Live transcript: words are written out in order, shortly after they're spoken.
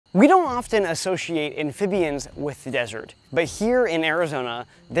We don't often associate amphibians with the desert, but here in Arizona,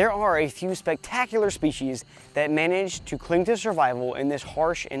 there are a few spectacular species that manage to cling to survival in this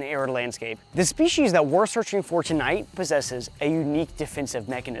harsh and arid landscape. The species that we're searching for tonight possesses a unique defensive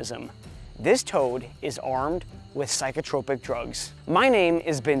mechanism. This toad is armed with psychotropic drugs. My name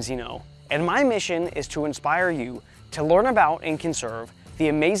is Benzino, and my mission is to inspire you to learn about and conserve the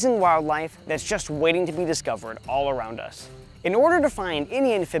amazing wildlife that's just waiting to be discovered all around us. In order to find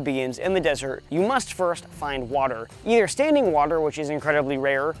any amphibians in the desert, you must first find water. Either standing water, which is incredibly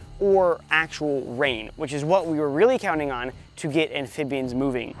rare, or actual rain, which is what we were really counting on to get amphibians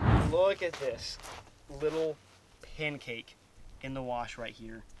moving. Look at this little pancake in the wash right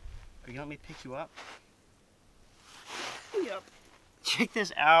here. Are you gonna let me pick you up? Yep. Check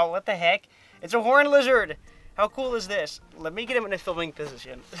this out, what the heck? It's a horned lizard. How cool is this? Let me get him in a filming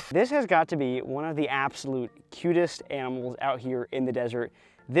position. This has got to be one of the absolute cutest animals out here in the desert.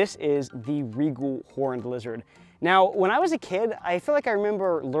 This is the regal horned lizard. Now, when I was a kid, I feel like I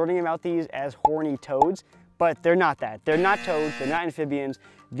remember learning about these as horny toads, but they're not that. They're not toads, they're not amphibians.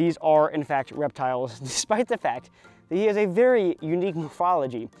 These are, in fact, reptiles, despite the fact that he has a very unique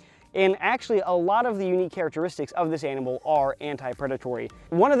morphology. And actually, a lot of the unique characteristics of this animal are anti-predatory.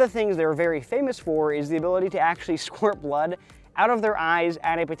 One of the things they're very famous for is the ability to actually squirt blood out of their eyes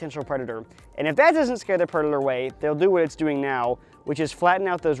at a potential predator. And if that doesn't scare the predator away, they'll do what it's doing now, which is flatten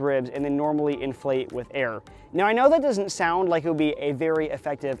out those ribs and then normally inflate with air. Now, I know that doesn't sound like it would be a very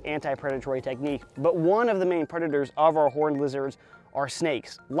effective anti-predatory technique, but one of the main predators of our horned lizards are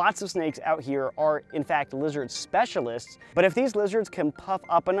snakes. Lots of snakes out here are, in fact, lizard specialists, but if these lizards can puff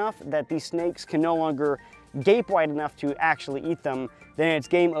up enough that these snakes can no longer gape wide enough to actually eat them, then it's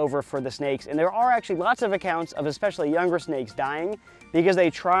game over for the snakes. And there are actually lots of accounts of especially younger snakes dying because they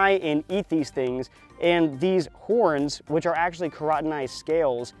try and eat these things, and these horns, which are actually keratinized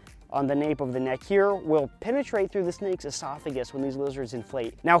scales on the nape of the neck here, will penetrate through the snake's esophagus when these lizards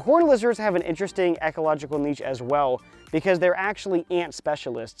inflate. Now, horned lizards have an interesting ecological niche as well because they're actually ant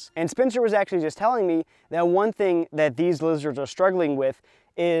specialists. And Spencer was actually just telling me that one thing that these lizards are struggling with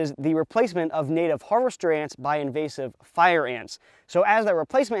is the replacement of native harvester ants by invasive fire ants. So as that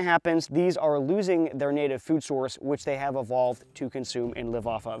replacement happens, these are losing their native food source, which they have evolved to consume and live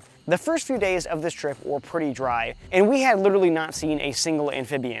off of. The first few days of this trip were pretty dry, and we had literally not seen a single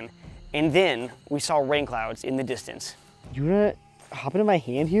amphibian. And then we saw rain clouds in the distance. You wanna hop into my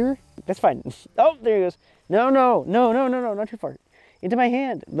hand here? That's fine. Oh, there he goes. No, not too far. Into my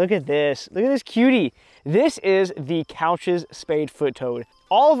hand. Look at this. Look at this cutie. This is the Couch's spadefoot toad.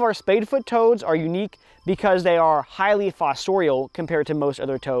 All of our spadefoot toads are unique because they are highly fossorial compared to most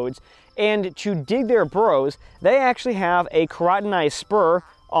other toads. And to dig their burrows, they actually have a keratinized spur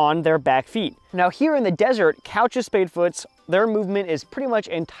on their back feet. Now here in the desert, Couch's spadefoots, their movement is pretty much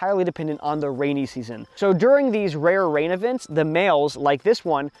entirely dependent on the rainy season. So during these rare rain events, the males, like this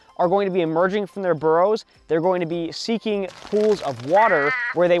one, are going to be emerging from their burrows. They're going to be seeking pools of water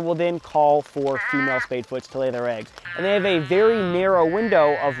where they will then call for female spadefoots to lay their eggs. And they have a very narrow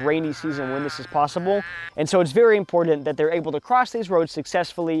window of rainy season when this is possible. And so it's very important that they're able to cross these roads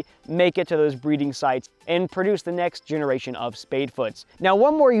successfully, make it to those breeding sites, and produce the next generation of spadefoots. Now,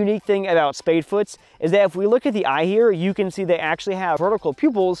 one more unique thing about spadefoots is that if we look at the eye here, you can see they actually have vertical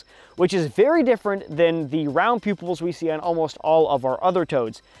pupils, which is very different than the round pupils we see on almost all of our other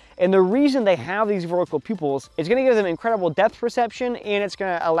toads. And the reason they have these vertical pupils is going to give them incredible depth perception, and it's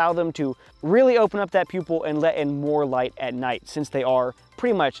going to allow them to really open up that pupil and let in more light at night, since they are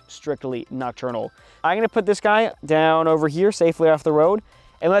pretty much strictly nocturnal. I'm going to put this guy down over here safely off the road,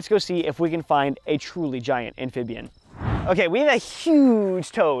 and let's go see if we can find a truly giant amphibian. Okay, we have a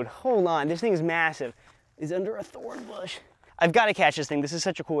huge toad. Hold on, this thing is massive. It's under a thorn bush. I've got to catch this thing. This is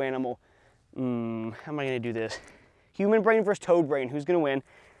such a cool animal. How am I going to do this? Human brain versus toad brain. Who's going to win?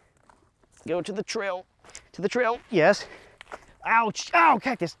 Go to the trail. To the trail. Yes. Ouch. Ow,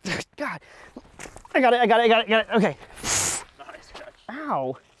 cactus. God. I got it. Okay. Nice catch.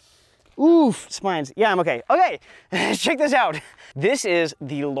 Ow. Oof. Spines. Yeah, I'm okay. Okay. Check this out. This is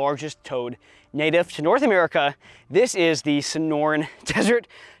the largest toad native to North America. This is the Sonoran Desert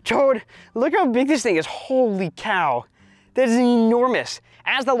toad. Look how big this thing is. Holy cow. That is enormous.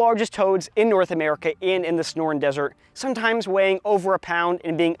 As the largest toads in North America and in the Sonoran Desert, sometimes weighing over a pound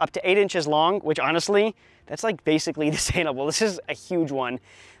and being up to 8 inches long, which honestly, that's like basically this animal. This is a huge one.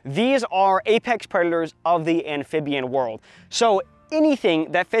 These are apex predators of the amphibian world. So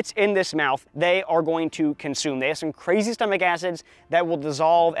anything that fits in this mouth, they are going to consume. They have some crazy stomach acids that will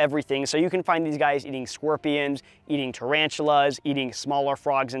dissolve everything. So you can find these guys eating scorpions, eating tarantulas, eating smaller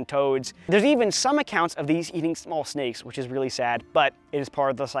frogs and toads. There's even some accounts of these eating small snakes, which is really sad, but it is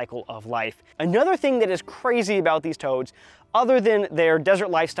part of the cycle of life. Another thing that is crazy about these toads, other than their desert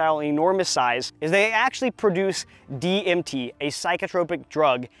lifestyle and enormous size, is they actually produce DMT, a psychotropic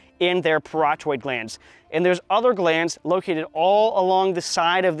drug, in their parotoid glands. And there's other glands located all along the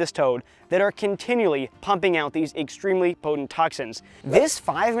side of this toad that are continually pumping out these extremely potent toxins. This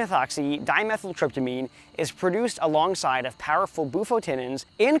 5-methoxy-dimethyltryptamine is produced alongside of powerful bufotenins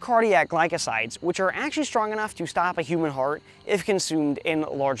and cardiac glycosides, which are actually strong enough to stop a human heart if consumed in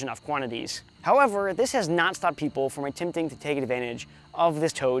large enough quantities. However, this has not stopped people from attempting to take advantage of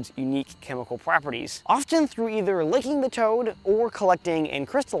this toad's unique chemical properties, often through either licking the toad or collecting and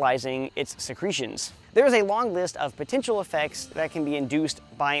crystallizing its secretions. There is a long list of potential effects that can be induced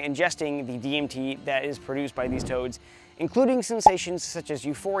by ingesting the DMT that is produced by these toads, including sensations such as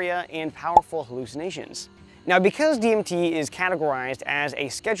euphoria and powerful hallucinations. Now, because DMT is categorized as a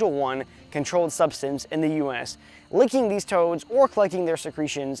Schedule I controlled substance in the US, licking these toads or collecting their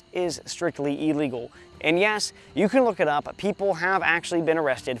secretions is strictly illegal. And yes, you can look it up, people have actually been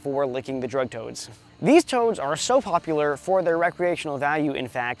arrested for licking the drug toads. These toads are so popular for their recreational value, in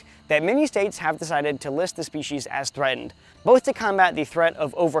fact, that many states have decided to list the species as threatened, both to combat the threat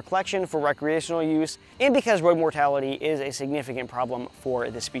of overcollection for recreational use and because road mortality is a significant problem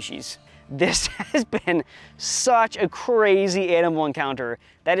for the species. This has been such a crazy animal encounter.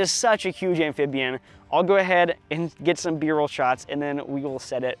 That is such a huge amphibian. I'll go ahead and get some B-roll shots and then we will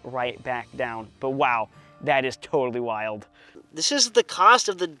set it right back down. But wow, that is totally wild. This is the cost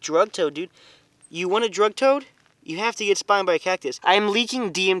of the drug toad, dude. You want a drug toad? You have to get spined by a cactus. I'm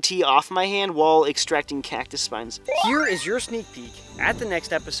leaking DMT off my hand while extracting cactus spines. Here is your sneak peek at the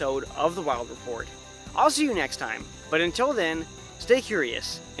next episode of The Wild Report. I'll see you next time, but until then, stay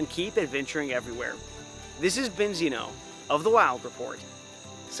curious and keep adventuring everywhere. This is Ben Zeno of The Wild Report,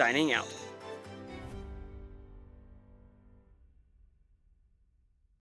 signing out.